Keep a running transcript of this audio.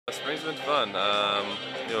spring's been fun.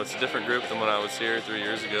 You know, it's a different group than when I was here 3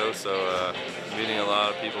 years ago, so meeting a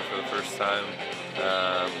lot of people for the first time.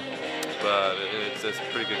 But it's a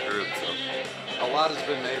pretty good group. So. A lot has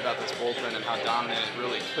been made about this bullpen and how dominant it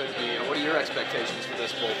really could be. What are your expectations for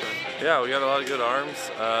this bullpen? Yeah, we got a lot of good arms.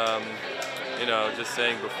 You know, just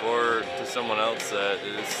saying before to someone else that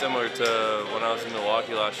it's similar to when I was in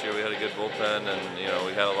Milwaukee last year. We had a good bullpen, and you know,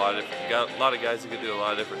 we had got a lot of guys who could do a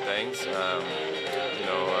lot of different things. You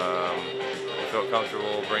know, we felt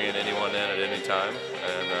comfortable bringing anyone in at any time,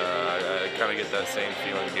 and I kind of get that same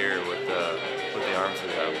feeling here with the arms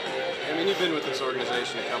we have. I mean, you've been with this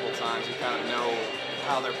organization a couple times. You kind of know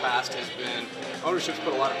how their past has been. Ownership's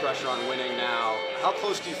put a lot of pressure on winning now. How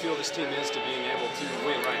close do you feel this team is to being able to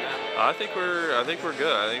win right now? I think we're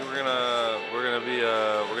good. I think we're gonna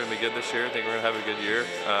be good this year. I think we're gonna have a good year.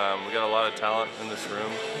 We got a lot of talent in this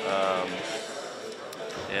room,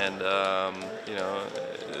 and you know,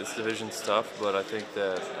 this division's tough, but I think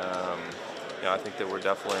that you know, I think that we're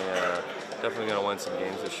definitely going to win some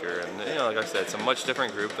games this year. And you know, like I said, it's a much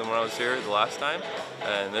different group than when I was here the last time.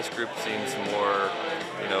 And this group seems more,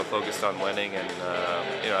 you know, focused on winning. And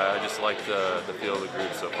you know, I just like the feel of the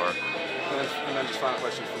group so far. And then just final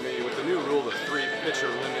question for me, with the new rule, the 3-pitcher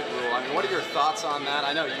limit rule. I mean, what are your thoughts on that?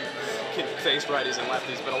 I know you can face righties and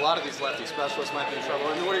lefties, but a lot of these lefty specialists might be in trouble.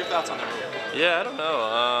 I mean, what are your thoughts on that rule? Yeah, I don't know.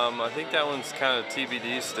 I think that one's kind of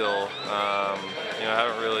TBD still. You know, I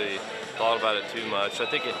haven't really thought about it too much. I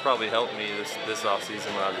think it probably helped me this off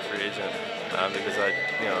season when I was a free agent because I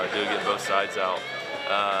do get both sides out.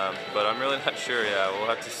 But I'm really not sure. Yeah, we'll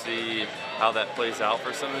have to see how that plays out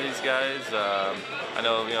for some of these guys. I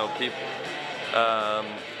know, you know, people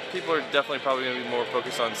are definitely probably going to be more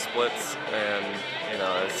focused on splits, and you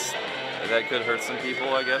know, that could hurt some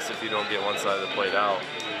people, I guess, if you don't get one side of the plate out.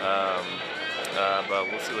 But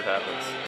we'll see what happens.